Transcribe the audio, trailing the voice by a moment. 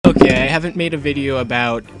haven't made a video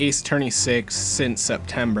about Ace Attorney 6 since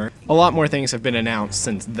September. A lot more things have been announced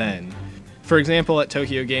since then. For example, at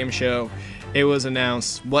Tokyo Game Show, it was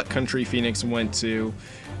announced what country Phoenix went to,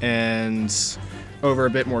 and over a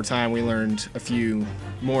bit more time we learned a few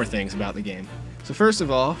more things about the game. So first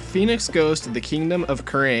of all, Phoenix goes to the Kingdom of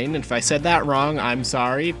Khura'in. If I said that wrong, I'm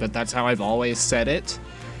sorry, but that's how I've always said it.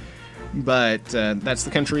 But that's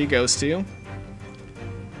the country he goes to.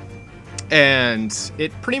 And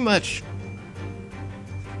it pretty much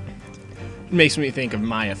makes me think of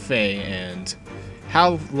Maya Fey and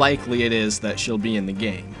how likely it is that she'll be in the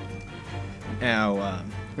game. Now,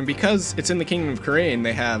 and because it's in the Kingdom of Khura'in,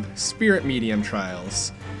 they have spirit medium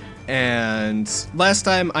trials. And last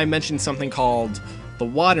time I mentioned something called the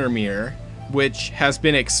Water Mirror, which has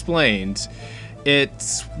been explained.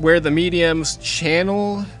 It's where the mediums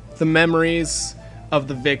channel the memories of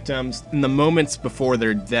the victims in the moments before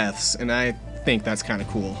their deaths, and I think that's kind of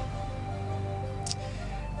cool.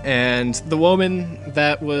 And the woman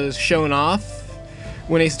that was shown off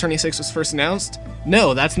when Ace Attorney 6 was first announced,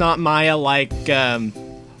 no, that's not Maya like a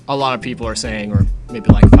lot of people are saying, or maybe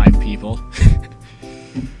like 5 people.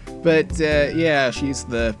 But yeah, she's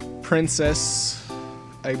the princess,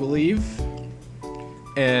 I believe,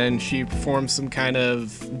 and she performs some kind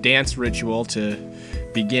of dance ritual to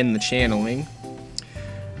begin the channeling.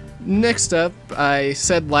 Next up, I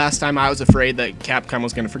said last time I was afraid that Capcom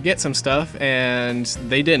was going to forget some stuff, and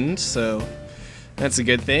they didn't, so that's a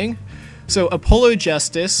good thing. So Apollo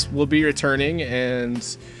Justice will be returning, and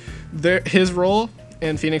his role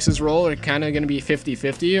and Phoenix's role are kind of going to be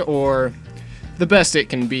 50-50, or the best it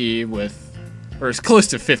can be with, or as close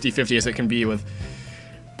to 50-50 as it can be with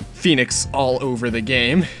Phoenix all over the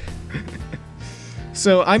game.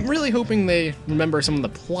 So I'm really hoping they remember some of the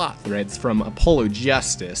plot threads from Apollo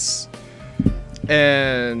Justice.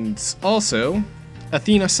 And also,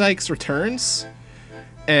 Athena Cykes returns.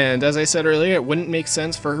 And as I said earlier, it wouldn't make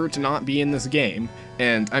sense for her to not be in this game.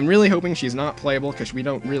 And I'm really hoping she's not playable because we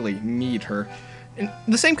don't really need her. And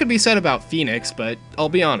the same could be said about Phoenix, but I'll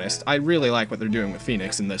be honest, I really like what they're doing with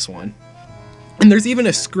Phoenix in this one. And there's even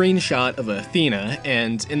a screenshot of Athena,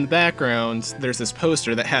 and in the background there's this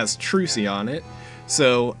poster that has Trucy on it.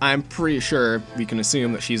 So I'm pretty sure we can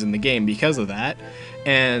assume that she's in the game because of that.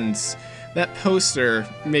 And that poster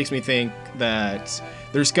makes me think that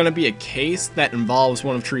there's going to be a case that involves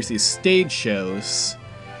one of Trucy's stage shows.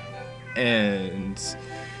 And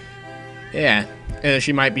yeah,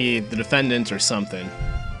 she might be the defendant or something.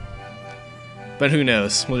 But who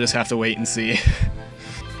knows? We'll just have to wait and see.